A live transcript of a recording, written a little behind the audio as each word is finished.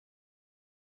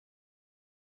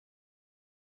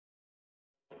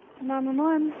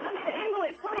911. I need an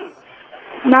ambulance, please.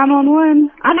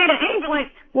 911. I need an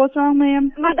ambulance. What's wrong,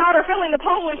 ma'am? My daughter fell in the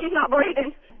pool and she's not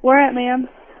breathing. Where at, ma'am?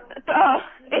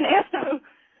 In Esto.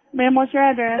 Ma'am, what's your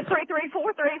address?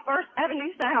 3343 First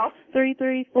Avenue South.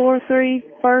 3343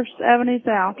 First Avenue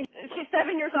South. She's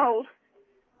 7 years old.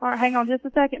 All right, hang on just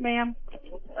a second, ma'am.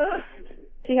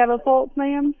 She have a pulse,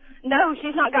 ma'am? No,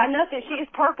 she's not got nothing. She is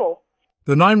purple.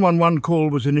 The 911 call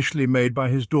was initially made by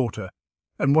his daughter,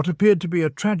 and what appeared to be a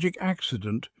tragic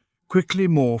accident quickly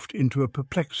morphed into a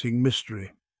perplexing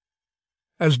mystery.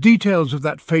 As details of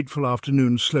that fateful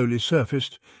afternoon slowly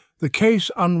surfaced, the case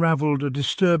unravelled a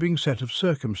disturbing set of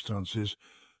circumstances,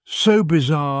 so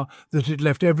bizarre that it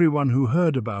left everyone who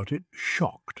heard about it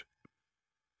shocked.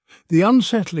 The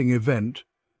unsettling event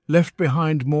left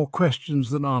behind more questions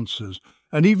than answers,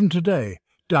 and even today,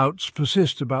 doubts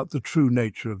persist about the true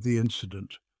nature of the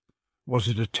incident. Was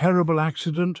it a terrible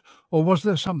accident, or was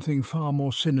there something far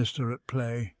more sinister at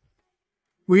play?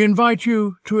 We invite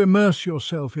you to immerse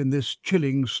yourself in this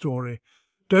chilling story.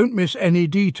 Don't miss any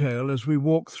detail as we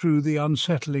walk through the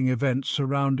unsettling events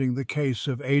surrounding the case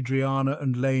of Adrianna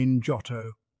and Lane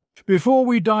Hutto. Before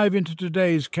we dive into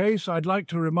today's case, I'd like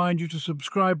to remind you to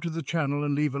subscribe to the channel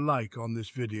and leave a like on this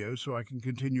video so I can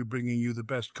continue bringing you the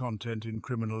best content in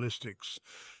criminalistics.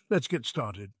 Let's get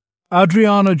started.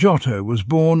 Adrianna Hutto was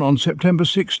born on September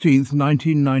 16,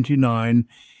 1999,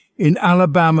 in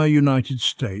Alabama, United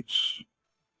States.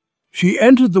 She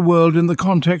entered the world in the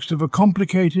context of a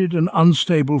complicated and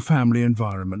unstable family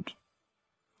environment.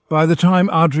 By the time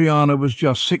Adrianna was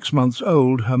just 6 months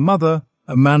old, her mother,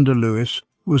 Amanda Lewis,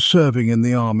 was serving in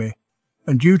the army,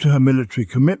 and due to her military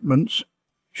commitments,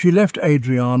 she left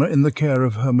Adrianna in the care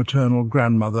of her maternal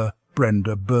grandmother,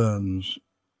 Brenda Burns.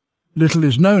 Little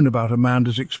is known about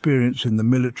Amanda's experience in the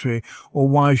military or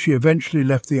why she eventually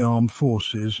left the armed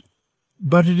forces,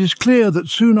 but it is clear that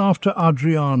soon after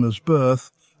Adrianna's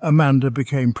birth, Amanda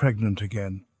became pregnant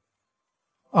again.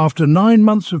 After 9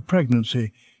 months of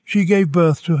pregnancy, she gave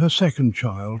birth to her second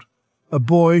child, a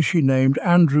boy she named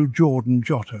Andrew Jordan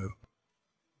Hutto.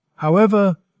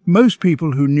 However, most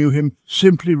people who knew him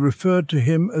simply referred to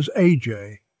him as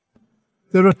AJ.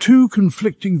 There are two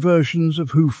conflicting versions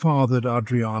of who fathered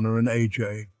Adrianna and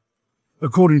AJ.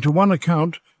 According to one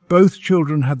account, both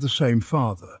children had the same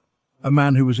father, a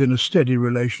man who was in a steady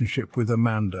relationship with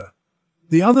Amanda.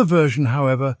 The other version,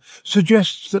 however,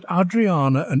 suggests that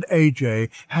Adrianna and AJ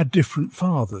had different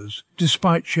fathers,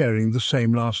 despite sharing the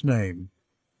same last name.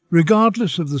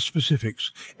 Regardless of the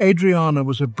specifics, Adrianna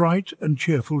was a bright and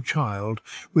cheerful child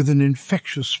with an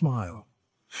infectious smile.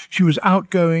 She was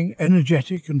outgoing,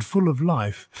 energetic, and full of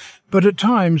life, but at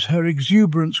times her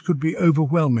exuberance could be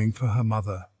overwhelming for her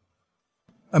mother.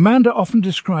 Amanda often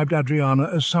described Adrianna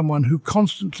as someone who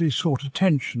constantly sought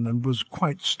attention and was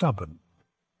quite stubborn.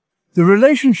 The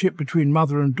relationship between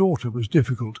mother and daughter was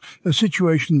difficult, a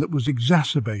situation that was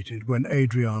exacerbated when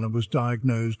Adrianna was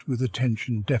diagnosed with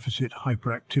attention deficit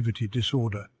hyperactivity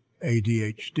disorder,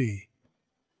 ADHD.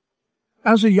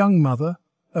 As a young mother,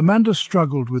 Amanda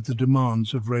struggled with the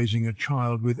demands of raising a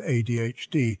child with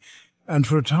ADHD, and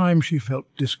for a time she felt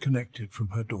disconnected from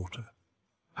her daughter.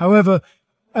 However,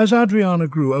 as Adrianna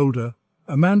grew older,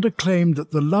 Amanda claimed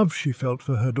that the love she felt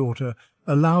for her daughter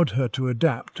allowed her to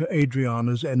adapt to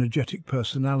Adrianna's energetic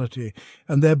personality,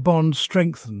 and their bond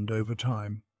strengthened over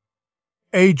time.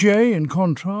 AJ, in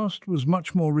contrast, was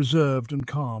much more reserved and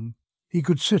calm. He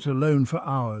could sit alone for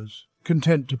hours,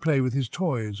 content to play with his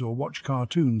toys or watch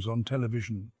cartoons on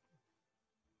television.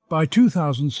 By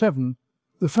 2007,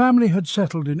 the family had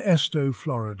settled in Esto,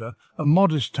 Florida, a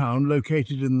modest town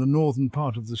located in the northern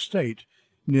part of the state,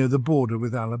 near the border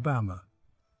with Alabama.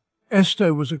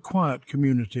 Esto was a quiet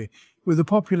community, with a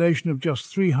population of just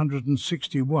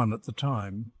 361 at the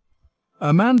time.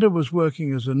 Amanda was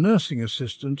working as a nursing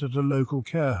assistant at a local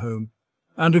care home,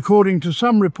 and according to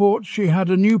some reports she had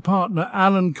a new partner,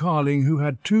 Alan Carling, who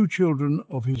had 2 children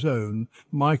of his own,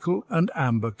 Michael and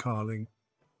Amber Carling.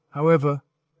 However,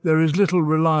 there is little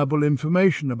reliable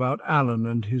information about Alan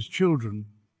and his children,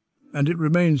 and it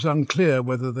remains unclear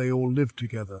whether they all lived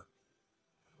together.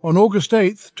 On August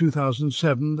 8,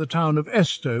 2007, the town of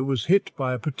Esto was hit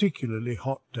by a particularly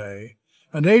hot day,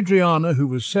 and Adrianna, who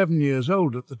was 7 years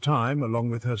old at the time,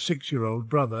 along with her 6-year-old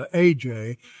brother,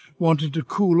 AJ, wanted to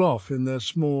cool off in their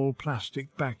small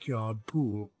plastic backyard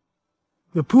pool.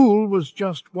 The pool was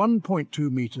just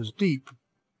 1.2 meters deep,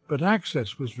 but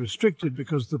access was restricted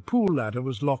because the pool ladder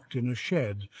was locked in a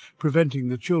shed, preventing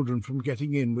the children from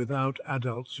getting in without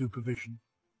adult supervision.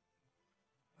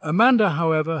 Amanda,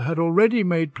 however, had already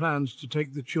made plans to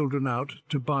take the children out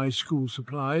to buy school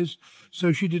supplies,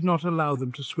 so she did not allow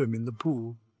them to swim in the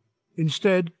pool.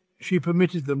 Instead, She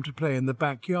permitted them to play in the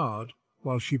backyard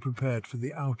while she prepared for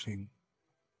the outing.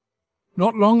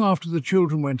 Not long after the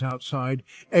children went outside,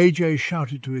 AJ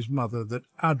shouted to his mother that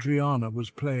Adrianna was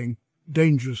playing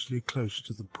dangerously close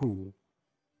to the pool.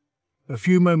 A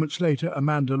few moments later,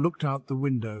 Amanda looked out the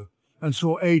window and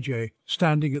saw AJ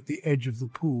standing at the edge of the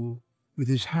pool with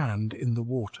his hand in the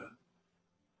water.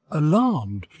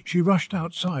 Alarmed, she rushed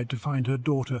outside to find her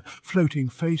daughter floating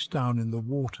face down in the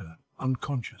water,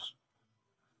 unconscious.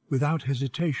 Without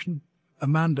hesitation,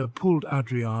 Amanda pulled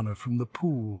Adrianna from the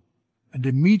pool and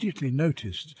immediately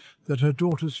noticed that her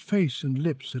daughter's face and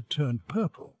lips had turned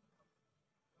purple,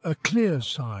 a clear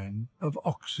sign of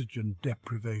oxygen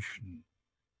deprivation.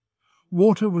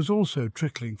 Water was also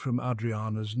trickling from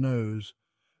Adrianna's nose,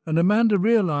 and Amanda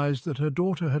realized that her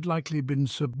daughter had likely been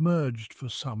submerged for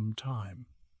some time.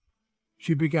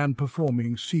 She began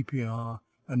performing CPR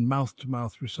and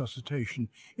mouth-to-mouth resuscitation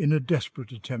in a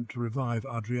desperate attempt to revive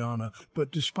Adrianna,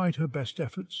 but despite her best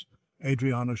efforts,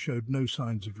 Adrianna showed no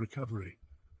signs of recovery.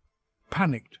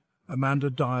 Panicked, Amanda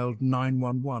dialed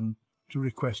 911 to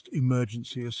request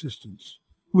emergency assistance.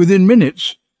 Within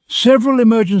minutes, several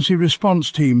emergency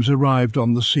response teams arrived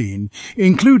on the scene,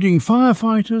 including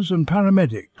firefighters and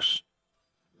paramedics.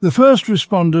 The first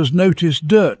responders noticed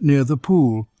dirt near the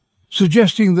pool,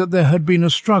 suggesting that there had been a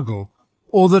struggle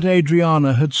or that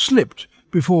Adrianna had slipped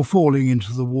before falling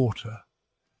into the water.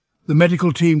 The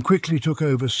medical team quickly took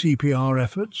over CPR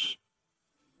efforts,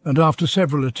 and after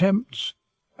several attempts,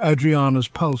 Adrianna's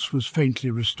pulse was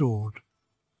faintly restored.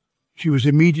 She was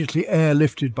immediately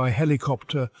airlifted by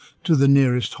helicopter to the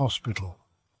nearest hospital.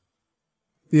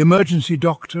 The emergency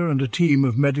doctor and a team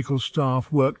of medical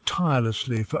staff worked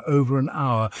tirelessly for over an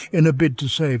hour in a bid to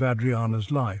save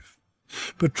Adrianna's life.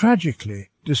 But tragically,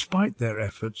 despite their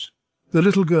efforts, the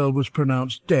little girl was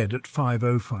pronounced dead at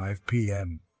 5:05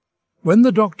 p.m. When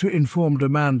the doctor informed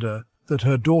Amanda that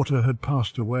her daughter had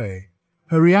passed away,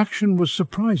 her reaction was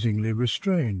surprisingly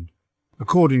restrained.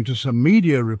 According to some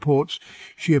media reports,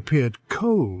 she appeared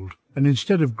cold and,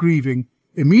 instead of grieving,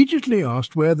 immediately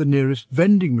asked where the nearest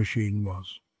vending machine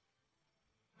was.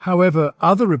 However,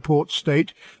 other reports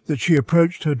state that she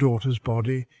approached her daughter's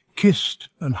body, kissed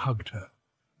and hugged her,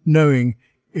 knowing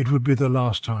it would be the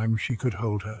last time she could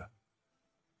hold her.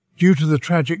 Due to the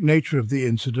tragic nature of the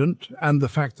incident and the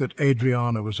fact that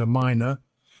Adrianna was a minor,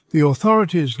 the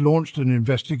authorities launched an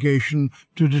investigation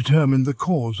to determine the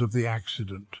cause of the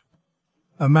accident.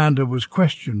 Amanda was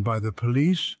questioned by the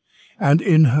police, and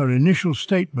in her initial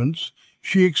statements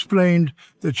she explained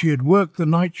that she had worked the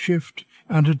night shift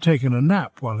and had taken a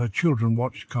nap while her children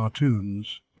watched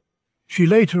cartoons. She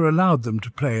later allowed them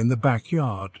to play in the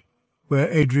backyard, where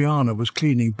Adrianna was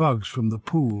cleaning bugs from the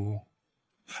pool.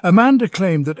 Amanda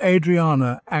claimed that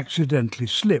Adrianna accidentally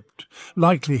slipped,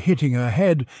 likely hitting her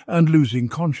head and losing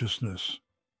consciousness.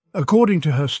 According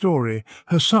to her story,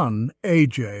 her son,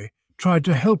 AJ, tried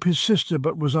to help his sister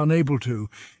but was unable to,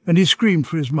 and he screamed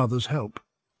for his mother's help.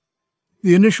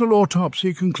 The initial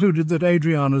autopsy concluded that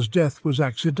Adrianna's death was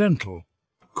accidental,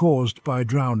 caused by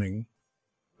drowning.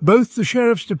 Both the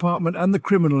sheriff's department and the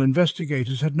criminal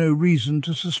investigators had no reason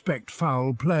to suspect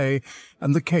foul play,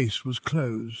 and the case was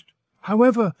closed.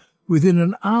 However, within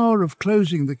an hour of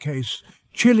closing the case,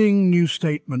 chilling new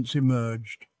statements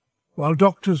emerged. While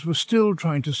doctors were still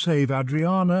trying to save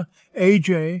Adrianna,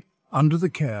 AJ, under the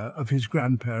care of his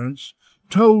grandparents,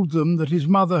 told them that his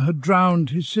mother had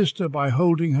drowned his sister by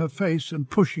holding her face and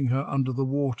pushing her under the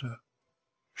water.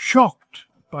 Shocked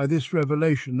by this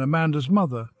revelation, Amanda's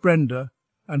mother, Brenda,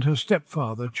 and her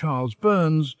stepfather, Charles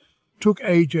Burns, took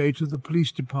AJ to the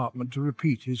police department to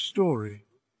repeat his story.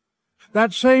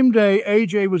 That same day,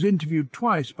 AJ was interviewed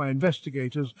twice by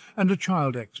investigators and a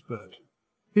child expert.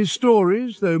 His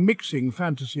stories, though mixing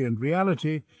fantasy and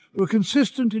reality, were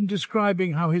consistent in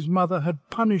describing how his mother had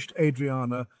punished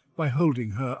Adrianna by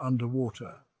holding her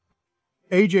underwater.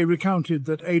 AJ recounted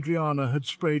that Adrianna had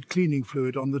sprayed cleaning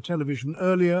fluid on the television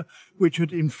earlier, which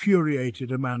had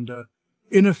infuriated Amanda.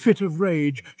 In a fit of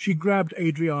rage, she grabbed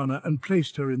Adrianna and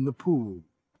placed her in the pool.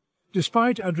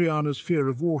 Despite Adrianna's fear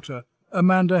of water,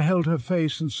 Amanda held her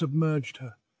face and submerged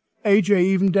her. AJ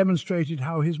even demonstrated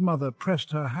how his mother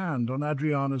pressed her hand on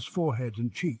Adrianna's forehead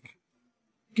and cheek.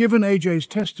 Given AJ's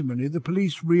testimony, the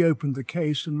police reopened the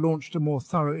case and launched a more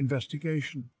thorough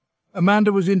investigation.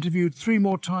 Amanda was interviewed 3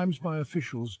 more times by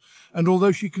officials, and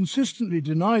although she consistently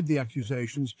denied the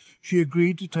accusations, she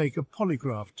agreed to take a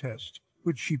polygraph test,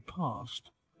 which she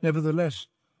passed. Nevertheless,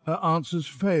 her answers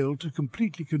failed to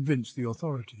completely convince the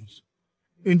authorities.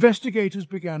 Investigators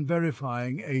began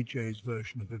verifying AJ's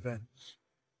version of events.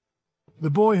 The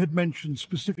boy had mentioned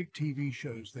specific TV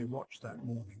shows they watched that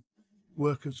morning.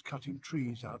 workers cutting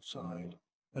trees outside,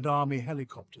 and army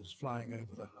helicopters flying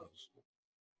over the house.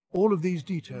 All of these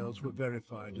details were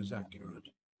verified as accurate,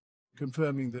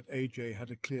 confirming that AJ had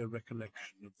a clear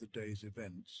recollection of the day's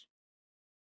events.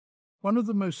 One of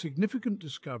the most significant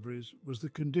discoveries was the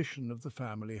condition of the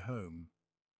family home.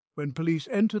 When police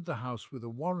entered the house with a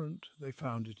warrant, they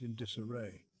found it in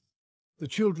disarray. The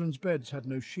children's beds had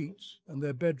no sheets, and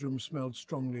their bedrooms smelled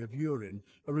strongly of urine,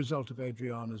 a result of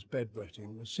Adrianna's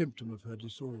bedwetting, a symptom of her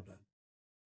disorder.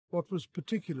 What was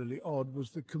particularly odd was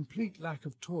the complete lack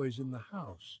of toys in the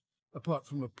house, apart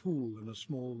from a pool and a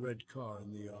small red car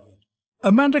in the yard.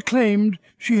 Amanda claimed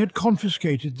she had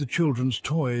confiscated the children's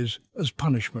toys as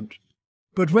punishment,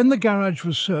 but when the garage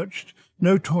was searched,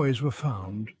 no toys were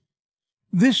found.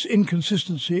 This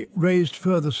inconsistency raised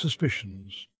further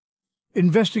suspicions.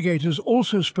 Investigators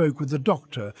also spoke with the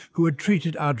doctor who had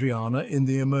treated Adrianna in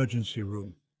the emergency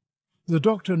room. The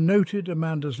doctor noted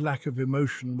Amanda's lack of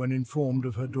emotion when informed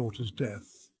of her daughter's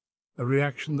death, a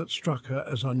reaction that struck her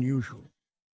as unusual.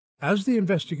 As the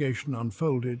investigation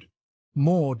unfolded,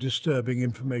 more disturbing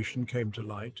information came to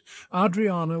light.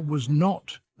 Adrianna was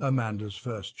not Amanda's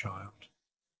first child.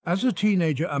 As a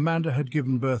teenager, Amanda had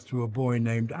given birth to a boy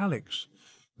named Alex,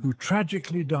 who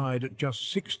tragically died at just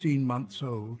 16 months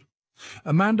old.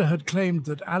 Amanda had claimed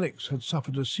that Alex had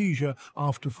suffered a seizure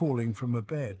after falling from a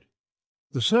bed.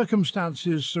 The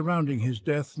circumstances surrounding his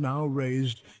death now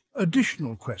raised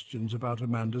additional questions about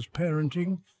Amanda's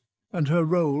parenting and her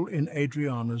role in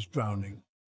Adrianna's drowning.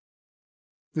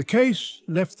 The case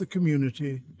left the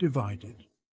community divided.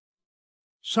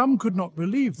 Some could not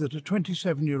believe that a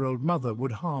 27-year-old mother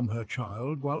would harm her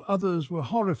child, while others were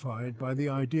horrified by the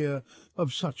idea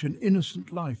of such an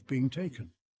innocent life being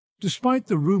taken. Despite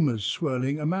the rumours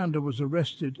swirling, Amanda was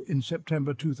arrested in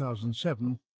September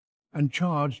 2007 and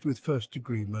charged with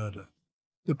first-degree murder.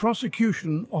 The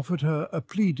prosecution offered her a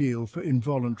plea deal for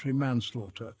involuntary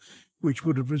manslaughter, which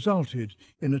would have resulted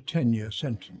in a 10-year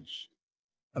sentence.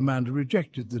 Amanda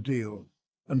rejected the deal,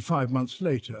 and 5 months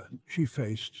later she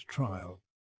faced trial.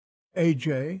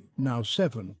 AJ, now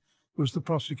 7, was the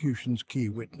prosecution's key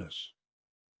witness.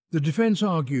 The defence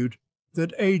argued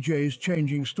that AJ's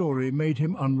changing story made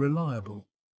him unreliable,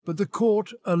 but the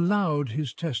court allowed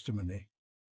his testimony.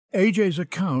 AJ's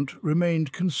account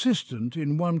remained consistent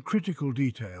in one critical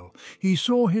detail. He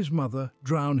saw his mother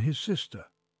drown his sister.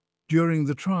 During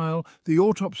the trial, the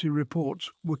autopsy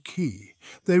reports were key.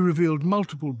 They revealed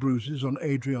multiple bruises on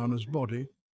Adrianna's body,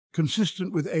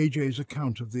 consistent with AJ's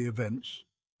account of the events.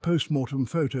 Post-mortem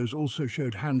photos also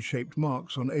showed hand-shaped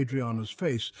marks on Adrianna's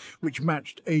face, which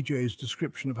matched AJ's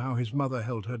description of how his mother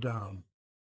held her down.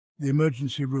 The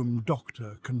emergency room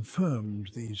doctor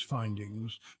confirmed these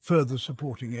findings, further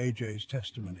supporting AJ's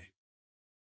testimony.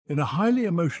 In a highly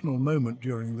emotional moment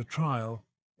during the trial,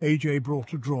 AJ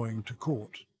brought a drawing to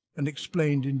court and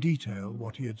explained in detail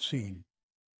what he had seen.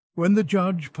 When the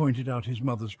judge pointed out his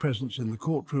mother's presence in the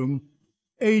courtroom,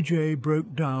 AJ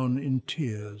broke down in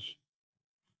tears.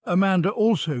 Amanda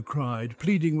also cried,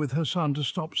 pleading with her son to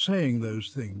stop saying those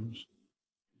things.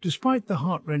 Despite the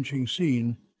heart-wrenching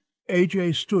scene,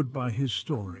 AJ stood by his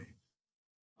story.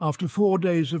 After 4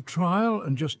 days of trial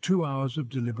and just 2 hours of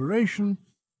deliberation,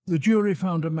 the jury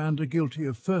found Amanda guilty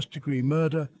of first-degree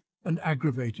murder and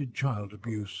aggravated child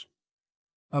abuse.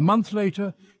 A month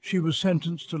later, she was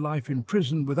sentenced to life in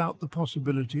prison without the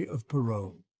possibility of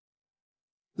parole.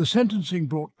 The sentencing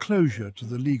brought closure to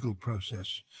the legal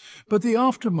process, but the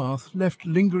aftermath left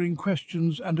lingering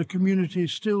questions and a community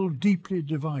still deeply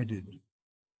divided.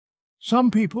 Some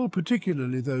people,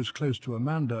 particularly those close to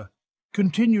Amanda,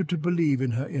 continued to believe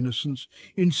in her innocence,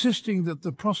 insisting that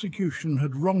the prosecution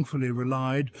had wrongfully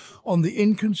relied on the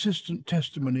inconsistent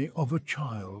testimony of a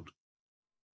child.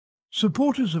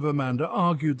 Supporters of Amanda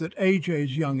argued that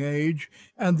AJ's young age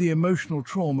and the emotional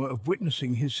trauma of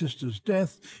witnessing his sister's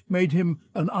death made him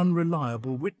an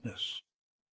unreliable witness.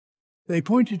 They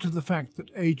pointed to the fact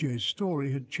that AJ's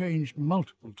story had changed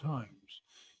multiple times,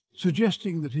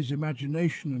 suggesting that his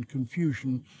imagination and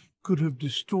confusion could have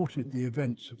distorted the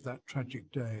events of that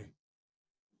tragic day.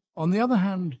 On the other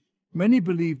hand, many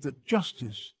believed that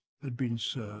justice had been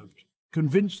served,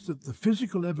 convinced that the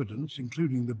physical evidence,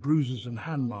 including the bruises and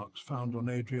hand marks found on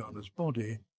Adrianna's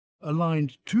body,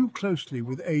 aligned too closely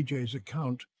with AJ's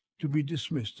account to be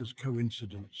dismissed as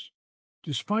coincidence.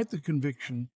 Despite the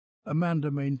conviction,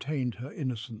 Amanda maintained her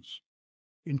innocence.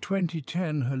 In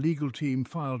 2010, her legal team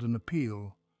filed an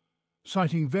appeal,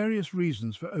 citing various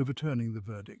reasons for overturning the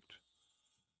verdict.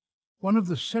 One of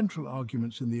the central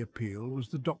arguments in the appeal was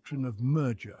the doctrine of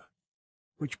merger,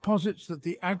 which posits that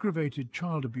the aggravated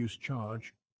child abuse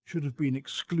charge should have been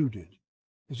excluded,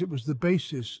 as it was the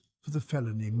basis for the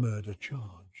felony murder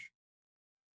charge.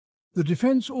 The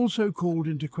defence also called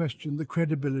into question the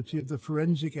credibility of the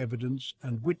forensic evidence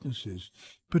and witnesses,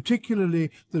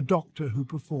 particularly the doctor who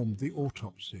performed the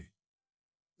autopsy.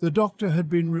 The doctor had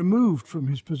been removed from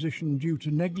his position due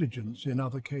to negligence in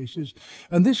other cases,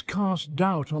 and this cast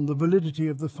doubt on the validity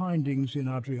of the findings in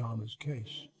Adrianna's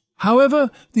case. However,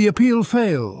 the appeal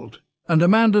failed, and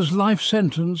Amanda's life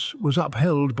sentence was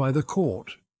upheld by the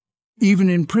court. Even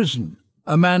in prison,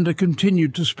 Amanda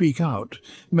continued to speak out,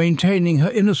 maintaining her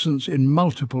innocence in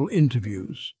multiple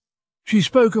interviews. She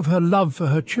spoke of her love for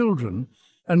her children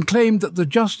and claimed that the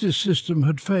justice system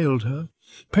had failed her,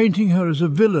 painting her as a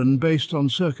villain based on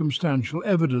circumstantial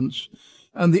evidence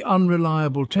and the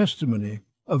unreliable testimony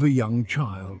of a young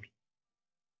child.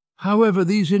 However,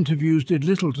 these interviews did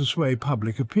little to sway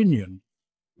public opinion,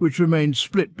 which remained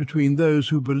split between those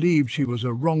who believed she was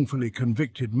a wrongfully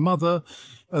convicted mother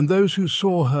and those who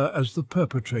saw her as the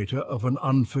perpetrator of an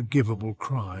unforgivable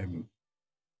crime.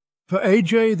 For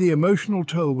AJ, the emotional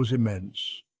toll was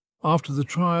immense. After the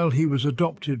trial, he was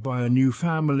adopted by a new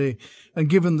family and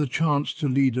given the chance to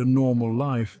lead a normal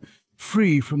life,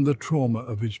 free from the trauma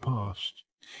of his past.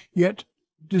 Yet,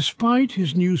 despite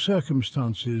his new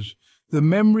circumstances, the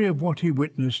memory of what he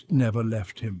witnessed never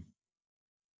left him.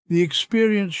 The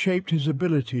experience shaped his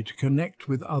ability to connect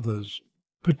with others,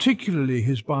 particularly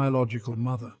his biological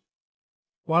mother.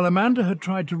 While Amanda had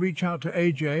tried to reach out to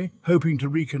AJ, hoping to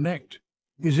reconnect,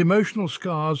 his emotional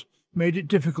scars made it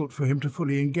difficult for him to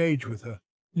fully engage with her,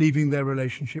 leaving their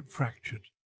relationship fractured.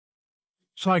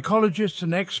 Psychologists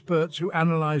and experts who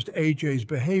analysed AJ's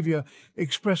behaviour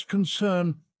expressed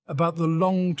concern about the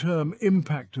long-term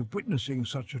impact of witnessing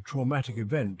such a traumatic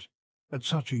event at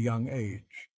such a young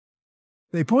age.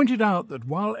 They pointed out that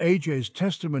while AJ's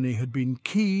testimony had been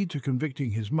key to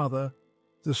convicting his mother,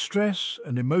 the stress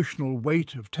and emotional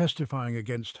weight of testifying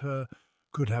against her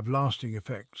could have lasting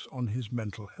effects on his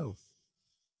mental health.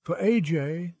 For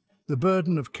AJ, the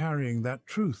burden of carrying that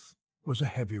truth was a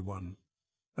heavy one,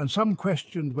 and some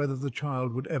questioned whether the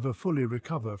child would ever fully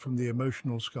recover from the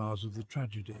emotional scars of the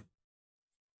tragedy.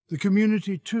 The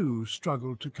community, too,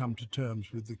 struggled to come to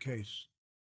terms with the case.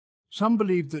 Some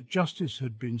believed that justice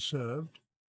had been served,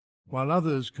 while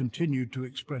others continued to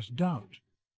express doubt,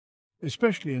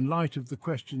 especially in light of the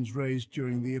questions raised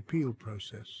during the appeal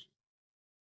process.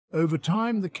 Over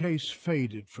time, the case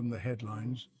faded from the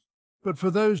headlines, but for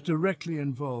those directly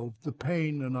involved, the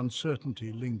pain and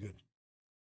uncertainty lingered.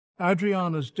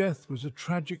 Adrianna's death was a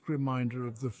tragic reminder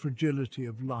of the fragility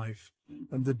of life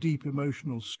and the deep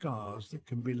emotional scars that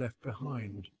can be left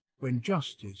behind when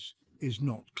justice is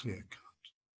not clear-cut.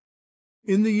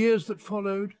 In the years that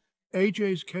followed,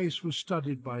 AJ's case was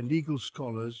studied by legal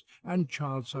scholars and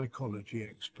child psychology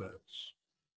experts.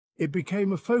 It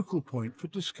became a focal point for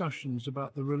discussions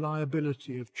about the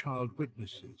reliability of child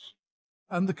witnesses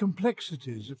and the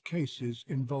complexities of cases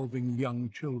involving young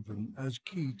children as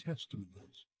key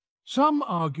testimonies. Some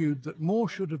argued that more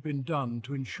should have been done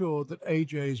to ensure that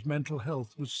AJ's mental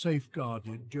health was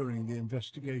safeguarded during the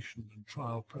investigation and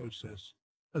trial process,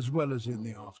 as well as in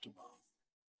the aftermath.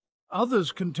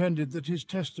 Others contended that his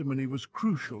testimony was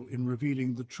crucial in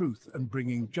revealing the truth and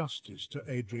bringing justice to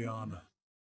Adrianna.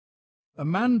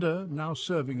 Amanda, now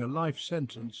serving a life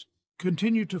sentence,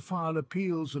 continued to file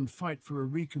appeals and fight for a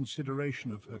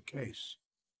reconsideration of her case.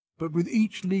 But with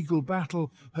each legal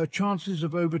battle, her chances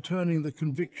of overturning the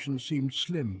conviction seemed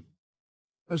slim.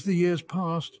 As the years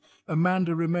passed,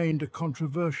 Amanda remained a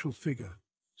controversial figure,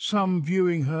 some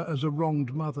viewing her as a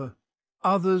wronged mother,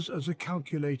 others as a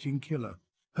calculating killer.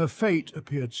 Her fate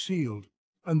appeared sealed,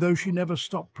 and though she never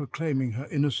stopped proclaiming her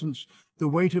innocence, the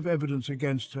weight of evidence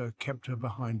against her kept her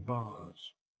behind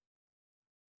bars.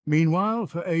 Meanwhile,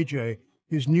 for AJ,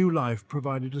 his new life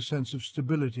provided a sense of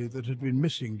stability that had been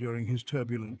missing during his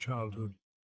turbulent childhood.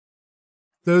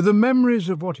 Though the memories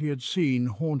of what he had seen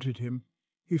haunted him,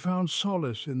 he found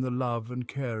solace in the love and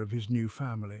care of his new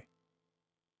family.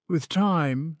 With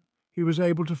time, he was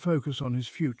able to focus on his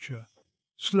future,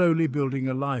 slowly building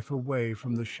a life away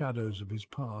from the shadows of his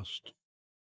past.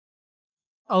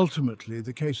 Ultimately,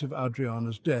 the case of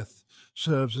Adrianna's death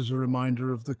serves as a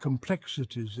reminder of the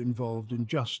complexities involved in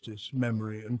justice,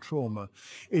 memory, and trauma.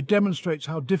 It demonstrates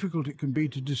how difficult it can be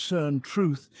to discern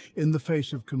truth in the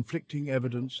face of conflicting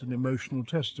evidence and emotional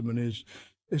testimonies,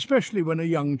 especially when a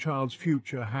young child's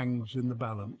future hangs in the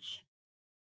balance.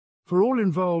 For all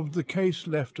involved, the case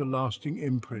left a lasting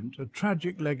imprint, a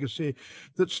tragic legacy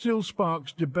that still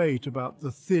sparks debate about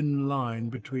the thin line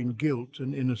between guilt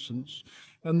and innocence,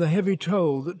 and the heavy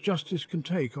toll that justice can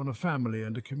take on a family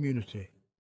and a community.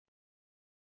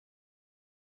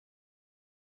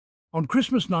 On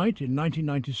Christmas night in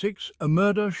 1996, a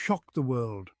murder shocked the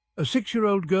world. A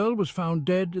 6-year-old girl was found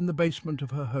dead in the basement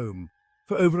of her home.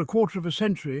 For over a quarter of a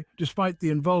century, despite the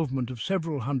involvement of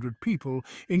several hundred people,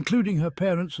 including her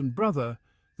parents and brother,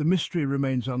 the mystery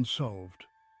remains unsolved.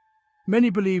 Many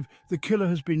believe the killer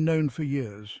has been known for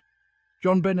years.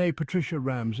 JonBenét Patricia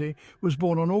Ramsey was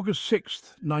born on August 6,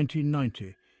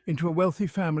 1990, into a wealthy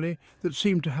family that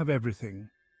seemed to have everything.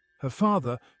 Her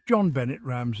father, John Bennett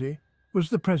Ramsey, was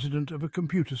the president of a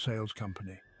computer sales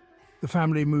company. The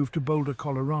family moved to Boulder,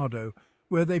 Colorado,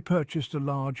 where they purchased a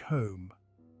large home.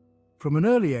 From an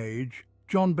early age,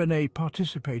 JonBenét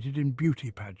participated in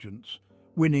beauty pageants,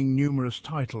 winning numerous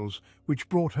titles which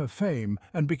brought her fame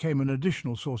and became an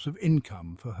additional source of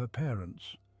income for her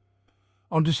parents.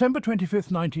 On December 25,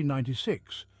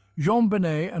 1996,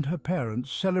 JonBenét and her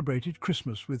parents celebrated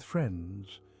Christmas with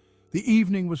friends. The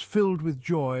evening was filled with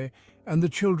joy and the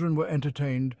children were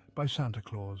entertained by Santa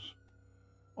Claus.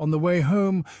 On the way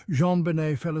home,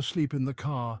 JonBenét fell asleep in the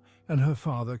car and her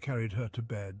father carried her to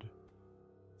bed.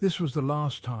 This was the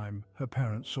last time her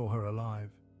parents saw her alive.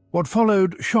 What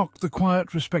followed shocked the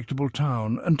quiet, respectable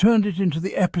town and turned it into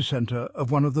the epicenter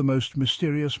of one of the most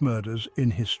mysterious murders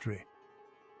in history.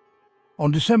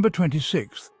 On December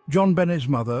 26th, JonBenét's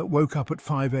mother woke up at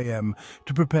 5 a.m.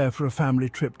 to prepare for a family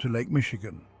trip to Lake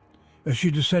Michigan. As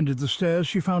she descended the stairs,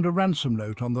 she found a ransom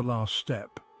note on the last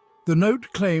step. The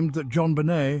note claimed that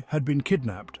JonBenét had been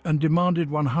kidnapped and demanded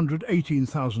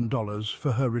 $118,000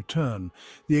 for her return,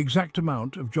 the exact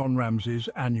amount of John Ramsey's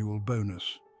annual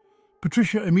bonus.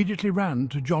 Patricia immediately ran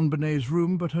to JonBenét's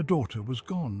room, but her daughter was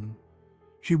gone.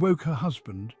 She woke her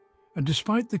husband, and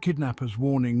despite the kidnappers'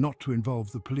 warning not to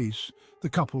involve the police, the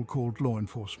couple called law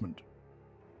enforcement.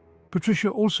 Patricia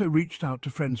also reached out to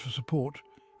friends for support,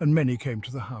 and many came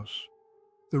to the house.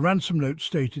 The ransom note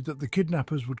stated that the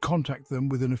kidnappers would contact them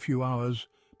within a few hours,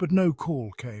 but no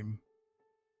call came.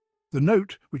 The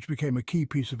note, which became a key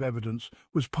piece of evidence,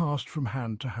 was passed from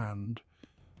hand to hand.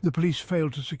 The police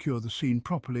failed to secure the scene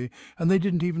properly, and they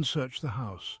didn't even search the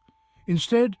house.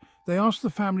 Instead, they asked the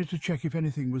family to check if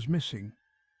anything was missing.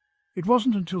 It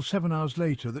wasn't until 7 hours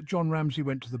later that John Ramsey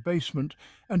went to the basement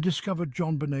and discovered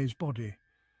JonBenét's body.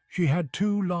 She had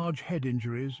 2 large head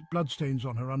injuries, bloodstains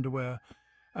on her underwear,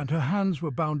 and her hands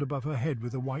were bound above her head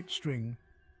with a white string.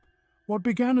 What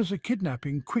began as a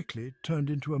kidnapping quickly turned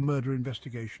into a murder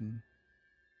investigation.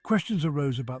 Questions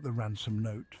arose about the ransom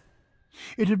note.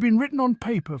 It had been written on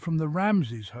paper from the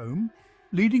Ramseys' home,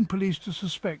 leading police to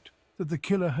suspect that the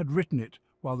killer had written it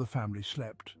while the family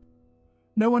slept.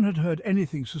 No one had heard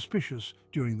anything suspicious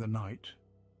during the night.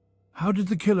 How did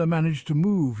the killer manage to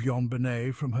move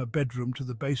JonBenét from her bedroom to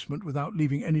the basement without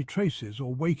leaving any traces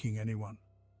or waking anyone?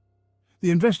 The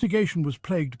investigation was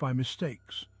plagued by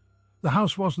mistakes. The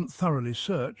house wasn't thoroughly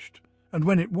searched, and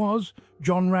when it was,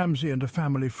 John Ramsey and a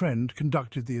family friend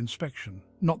conducted the inspection,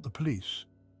 not the police.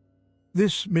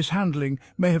 This mishandling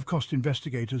may have cost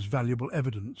investigators valuable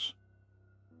evidence.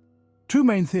 2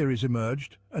 main theories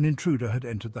emerged: an intruder had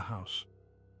entered the house.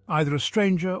 Either a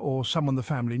stranger or someone the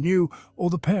family knew, or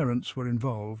the parents were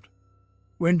involved.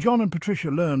 When John and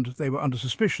Patricia learned they were under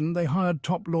suspicion, they hired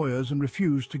top lawyers and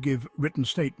refused to give written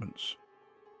statements.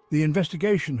 The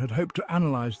investigation had hoped to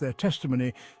analyze their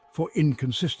testimony for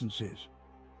inconsistencies.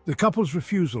 The couple's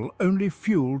refusal only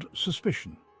fueled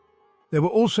suspicion. There were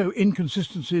also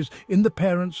inconsistencies in the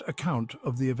parents' account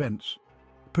of the events.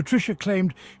 Patricia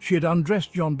claimed she had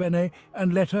undressed JonBenét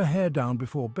and let her hair down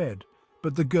before bed,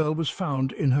 but the girl was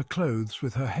found in her clothes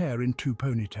with her hair in 2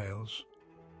 ponytails.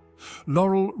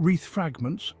 Laurel wreath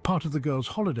fragments, part of the girl's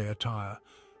holiday attire,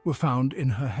 were found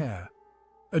in her hair.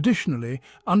 Additionally,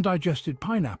 undigested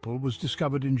pineapple was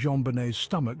discovered in JonBenét's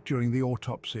stomach during the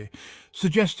autopsy,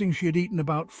 suggesting she had eaten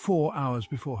about 4 hours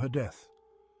before her death.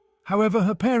 However,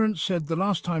 her parents said the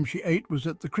last time she ate was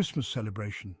at the Christmas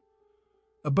celebration.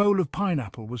 A bowl of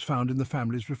pineapple was found in the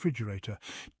family's refrigerator,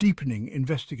 deepening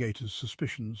investigators'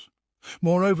 suspicions.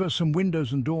 Moreover, some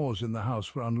windows and doors in the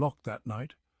house were unlocked that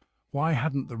night. Why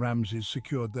hadn't the Ramseys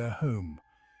secured their home?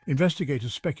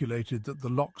 Investigators speculated that the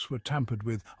locks were tampered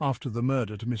with after the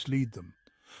murder to mislead them.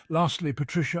 Lastly,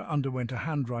 Patricia underwent a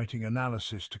handwriting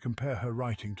analysis to compare her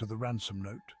writing to the ransom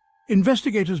note.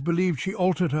 Investigators believed she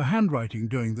altered her handwriting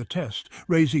during the test,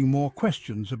 raising more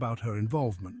questions about her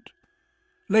involvement.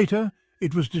 Later,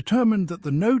 it was determined that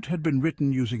the note had been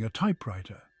written using a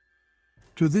typewriter.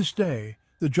 To this day,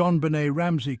 the JonBenét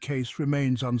Ramsey case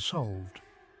remains unsolved,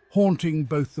 haunting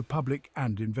both the public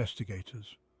and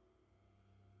investigators.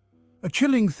 A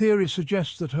chilling theory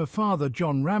suggests that her father,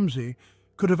 John Ramsey,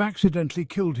 could have accidentally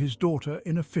killed his daughter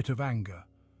in a fit of anger.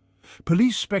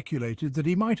 Police speculated that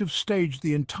he might have staged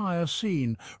the entire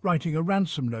scene, writing a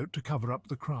ransom note to cover up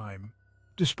the crime.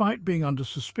 Despite being under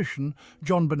suspicion,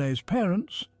 JonBenet's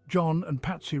parents, John and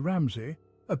Patsy Ramsey,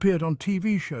 appeared on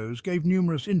TV shows, gave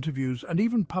numerous interviews, and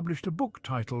even published a book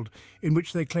titled in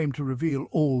which they claimed to reveal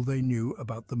all they knew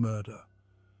about the murder.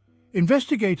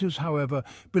 Investigators, however,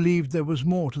 believed there was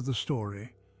more to the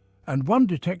story, and one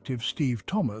detective, Steve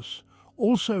Thomas,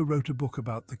 also wrote a book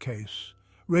about the case,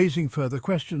 raising further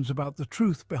questions about the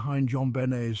truth behind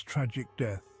JonBenet's tragic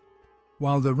death.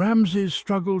 While the Ramseys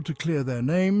struggled to clear their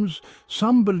names,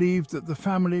 some believed that the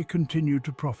family continued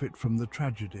to profit from the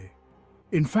tragedy.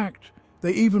 In fact,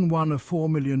 they even won a $4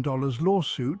 million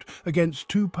lawsuit against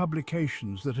two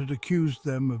publications that had accused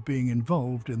them of being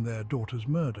involved in their daughter's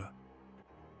murder.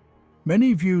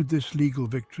 Many viewed this legal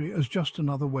victory as just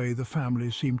another way the family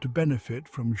seemed to benefit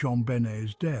from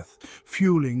JonBenet's death,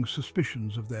 fueling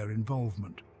suspicions of their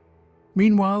involvement.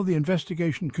 Meanwhile, the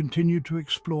investigation continued to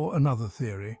explore another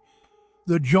theory,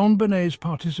 that JonBenet's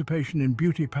participation in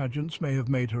beauty pageants may have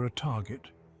made her a target.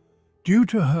 Due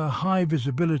to her high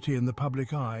visibility in the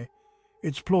public eye,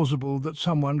 it's plausible that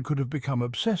someone could have become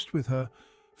obsessed with her,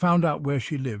 found out where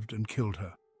she lived and killed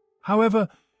her. However,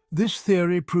 this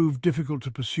theory proved difficult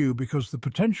to pursue because the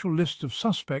potential list of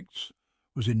suspects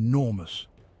was enormous.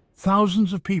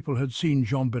 Thousands of people had seen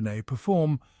JonBenet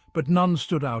perform, but none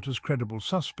stood out as credible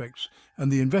suspects,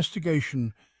 and the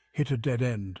investigation hit a dead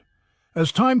end.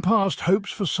 As time passed,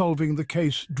 hopes for solving the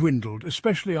case dwindled,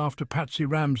 especially after Patsy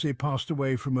Ramsey passed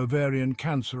away from ovarian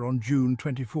cancer on June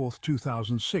 24,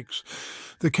 2006.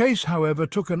 The case, however,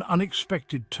 took an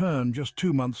unexpected turn just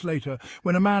 2 months later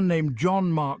when a man named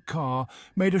John Mark Carr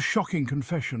made a shocking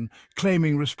confession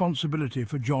claiming responsibility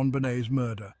for JonBenet's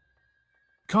murder.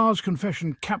 Carr's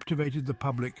confession captivated the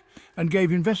public and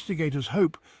gave investigators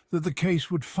hope that the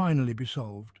case would finally be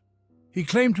solved. He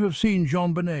claimed to have seen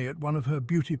JonBenet at one of her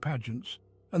beauty pageants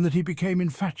and that he became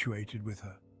infatuated with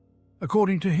her.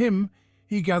 According to him,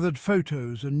 he gathered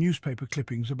photos and newspaper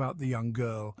clippings about the young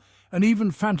girl and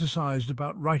even fantasized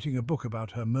about writing a book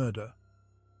about her murder.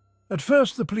 At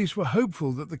first, the police were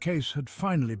hopeful that the case had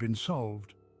finally been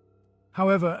solved.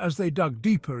 However, as they dug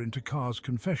deeper into Carr's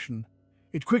confession,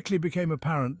 it quickly became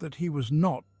apparent that he was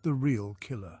not the real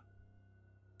killer.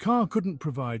 Carr couldn't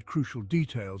provide crucial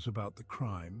details about the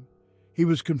crime. He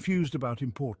was confused about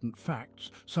important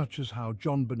facts, such as how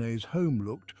JonBenet's home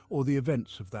looked or the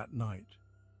events of that night.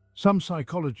 Some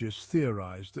psychologists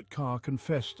theorized that Carr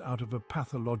confessed out of a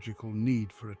pathological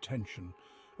need for attention,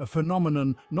 a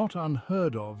phenomenon not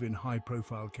unheard of in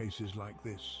high-profile cases like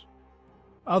this.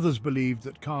 Others believed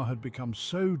that Carr had become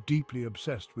so deeply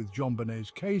obsessed with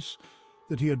JonBenet's case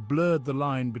that he had blurred the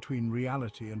line between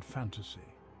reality and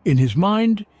fantasy. In his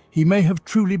mind, he may have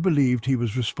truly believed he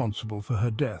was responsible for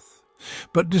her death.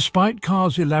 But despite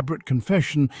Carr's elaborate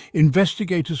confession,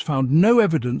 investigators found no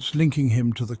evidence linking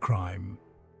him to the crime.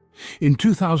 In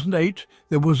 2008,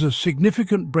 there was a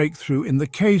significant breakthrough in the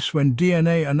case when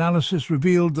DNA analysis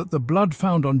revealed that the blood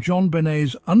found on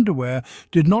JonBenet's underwear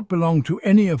did not belong to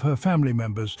any of her family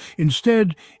members.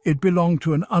 Instead, it belonged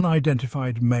to an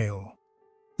unidentified male.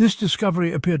 This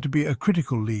discovery appeared to be a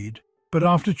critical lead, but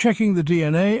after checking the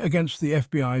DNA against the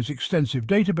FBI's extensive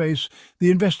database, the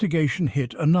investigation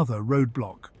hit another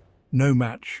roadblock. No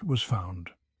match was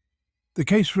found. The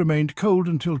case remained cold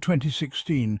until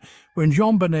 2016, when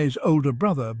JonBenet's older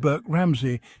brother, Burke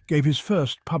Ramsey, gave his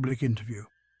first public interview.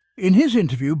 In his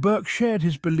interview, Burke shared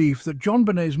his belief that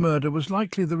JonBenet's murder was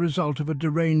likely the result of a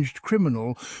deranged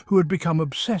criminal who had become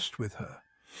obsessed with her.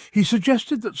 He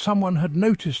suggested that someone had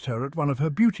noticed her at one of her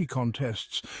beauty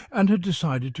contests and had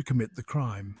decided to commit the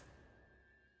crime.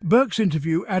 Burke's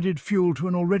interview added fuel to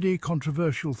an already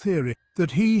controversial theory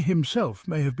that he himself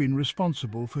may have been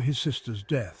responsible for his sister's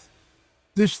death.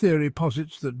 This theory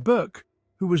posits that Burke,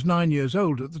 who was 9 years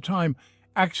old at the time,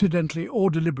 accidentally or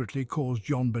deliberately caused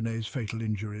JonBenet's fatal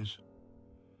injuries.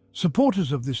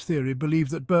 Supporters of this theory believe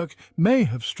that Burke may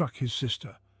have struck his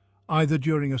sister, either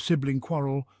during a sibling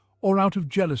quarrel or out of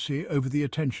jealousy over the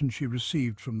attention she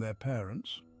received from their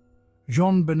parents.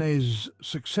 JonBenet's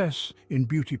success in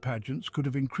beauty pageants could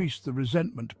have increased the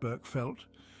resentment Burke felt,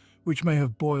 which may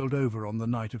have boiled over on the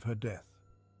night of her death.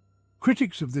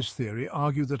 Critics of this theory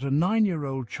argue that a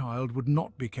 9-year-old child would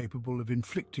not be capable of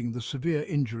inflicting the severe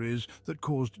injuries that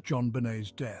caused JonBenet's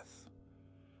death.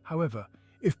 However,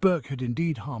 if Burke had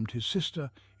indeed harmed his sister,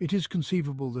 it is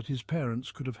conceivable that his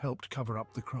parents could have helped cover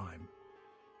up the crime.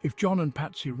 If John and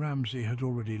Patsy Ramsey had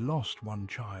already lost one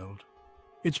child,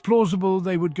 it's plausible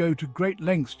they would go to great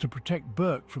lengths to protect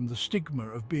Burke from the stigma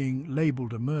of being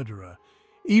labelled a murderer,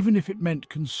 even if it meant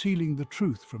concealing the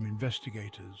truth from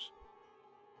investigators.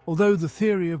 Although the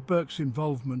theory of Burke's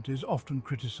involvement is often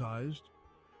criticised,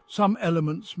 some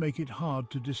elements make it hard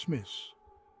to dismiss.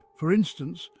 For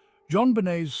instance, John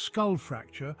Bonet's skull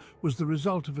fracture was the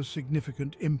result of a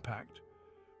significant impact,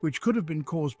 which could have been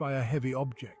caused by a heavy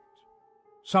object.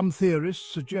 Some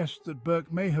theorists suggest that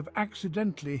Burke may have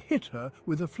accidentally hit her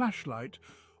with a flashlight,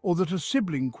 or that a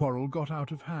sibling quarrel got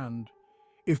out of hand.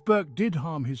 If Burke did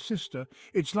harm his sister,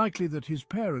 it's likely that his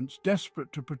parents,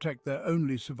 desperate to protect their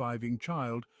only surviving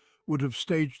child, would have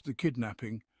staged the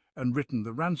kidnapping and written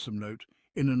the ransom note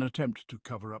in an attempt to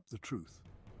cover up the truth.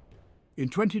 In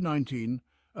 2019,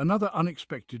 another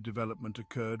unexpected development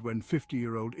occurred when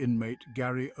 50-year-old inmate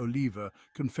Gary Oliva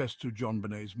confessed to John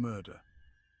Bonet's murder.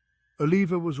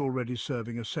 Oliva was already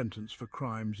serving a sentence for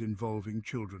crimes involving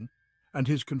children, and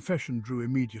his confession drew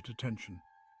immediate attention.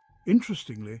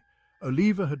 Interestingly,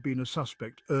 Oliva had been a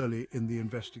suspect early in the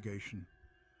investigation.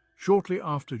 Shortly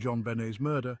after John Bonet's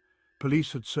murder,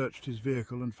 police had searched his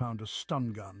vehicle and found a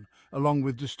stun gun, along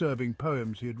with disturbing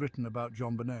poems he had written about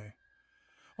John Bonet.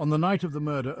 On the night of the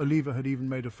murder, Oliva had even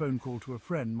made a phone call to a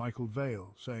friend, Michael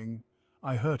Vale, saying,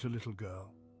 "I hurt a little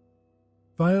girl."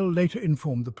 Vale later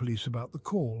informed the police about the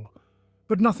call,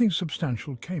 but nothing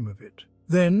substantial came of it.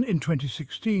 Then, in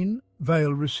 2016,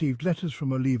 Vale received letters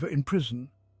from Oliva in prison,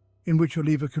 in which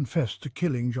Oliva confessed to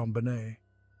killing John Bonet.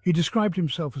 He described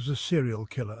himself as a serial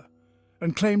killer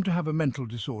and claimed to have a mental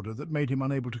disorder that made him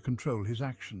unable to control his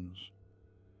actions.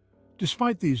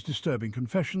 Despite these disturbing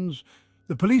confessions,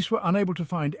 the police were unable to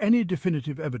find any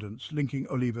definitive evidence linking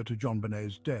Oliva to John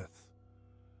Bonet's death.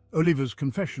 Oliva's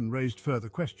confession raised further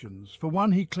questions. For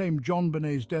one, he claimed John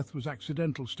Bonet's death was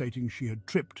accidental, stating she had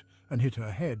tripped and hit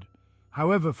her head.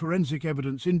 However, forensic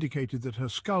evidence indicated that her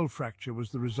skull fracture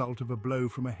was the result of a blow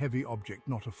from a heavy object,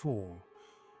 not a fall.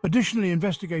 Additionally,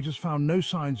 investigators found no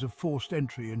signs of forced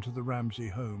entry into the Ramsey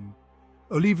home.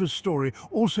 Oliva's story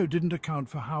also didn't account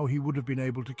for how he would have been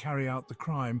able to carry out the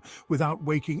crime without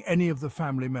waking any of the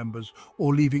family members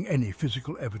or leaving any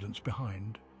physical evidence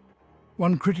behind.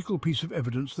 One critical piece of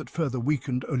evidence that further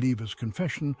weakened Oliva's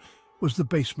confession was the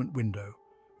basement window,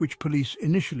 which police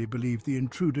initially believed the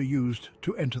intruder used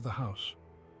to enter the house.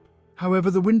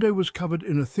 However, the window was covered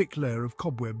in a thick layer of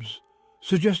cobwebs,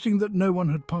 suggesting that no one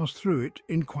had passed through it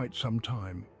in quite some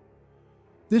time.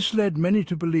 This led many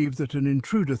to believe that an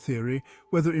intruder theory,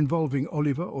 whether involving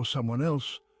Oliva or someone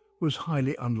else, was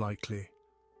highly unlikely.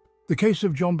 The case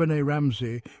of John Bonet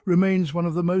Ramsey remains one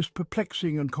of the most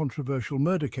perplexing and controversial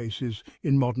murder cases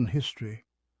in modern history.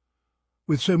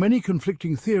 With so many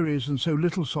conflicting theories and so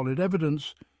little solid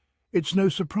evidence, it's no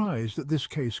surprise that this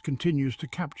case continues to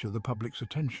capture the public's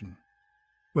attention.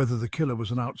 Whether the killer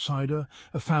was an outsider,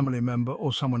 a family member,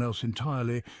 or someone else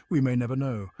entirely, we may never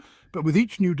know. But with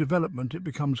each new development, it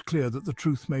becomes clear that the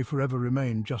truth may forever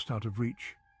remain just out of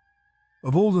reach.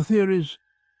 Of all the theories,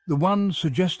 the one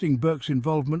suggesting Burke's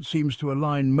involvement seems to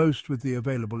align most with the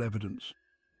available evidence.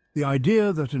 The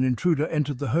idea that an intruder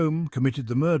entered the home, committed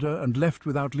the murder, and left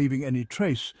without leaving any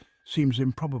trace seems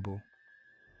improbable.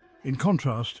 In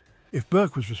contrast, if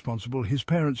Burke was responsible, his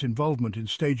parents' involvement in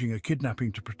staging a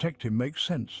kidnapping to protect him makes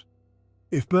sense.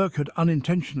 If Burke had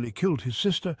unintentionally killed his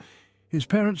sister, his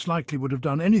parents likely would have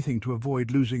done anything to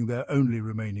avoid losing their only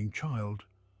remaining child.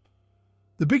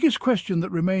 The biggest question that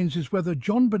remains is whether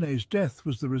John Bonet's death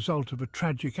was the result of a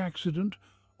tragic accident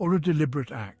or a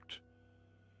deliberate act.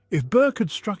 If Burke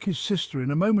had struck his sister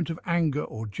in a moment of anger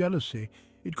or jealousy,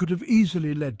 it could have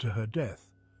easily led to her death.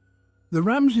 The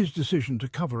Ramseys' decision to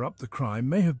cover up the crime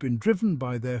may have been driven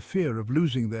by their fear of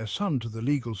losing their son to the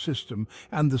legal system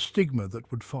and the stigma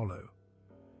that would follow.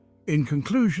 In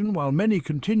conclusion, while many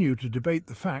continue to debate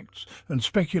the facts and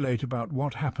speculate about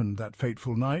what happened that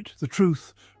fateful night, the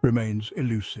truth remains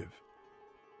elusive.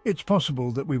 It's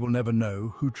possible that we will never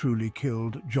know who truly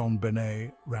killed John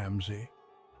Bonet Ramsey.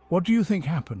 What do you think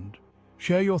happened?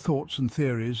 Share your thoughts and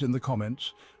theories in the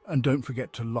comments, and don't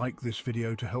forget to like this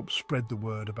video to help spread the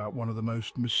word about one of the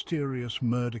most mysterious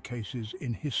murder cases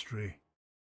in history.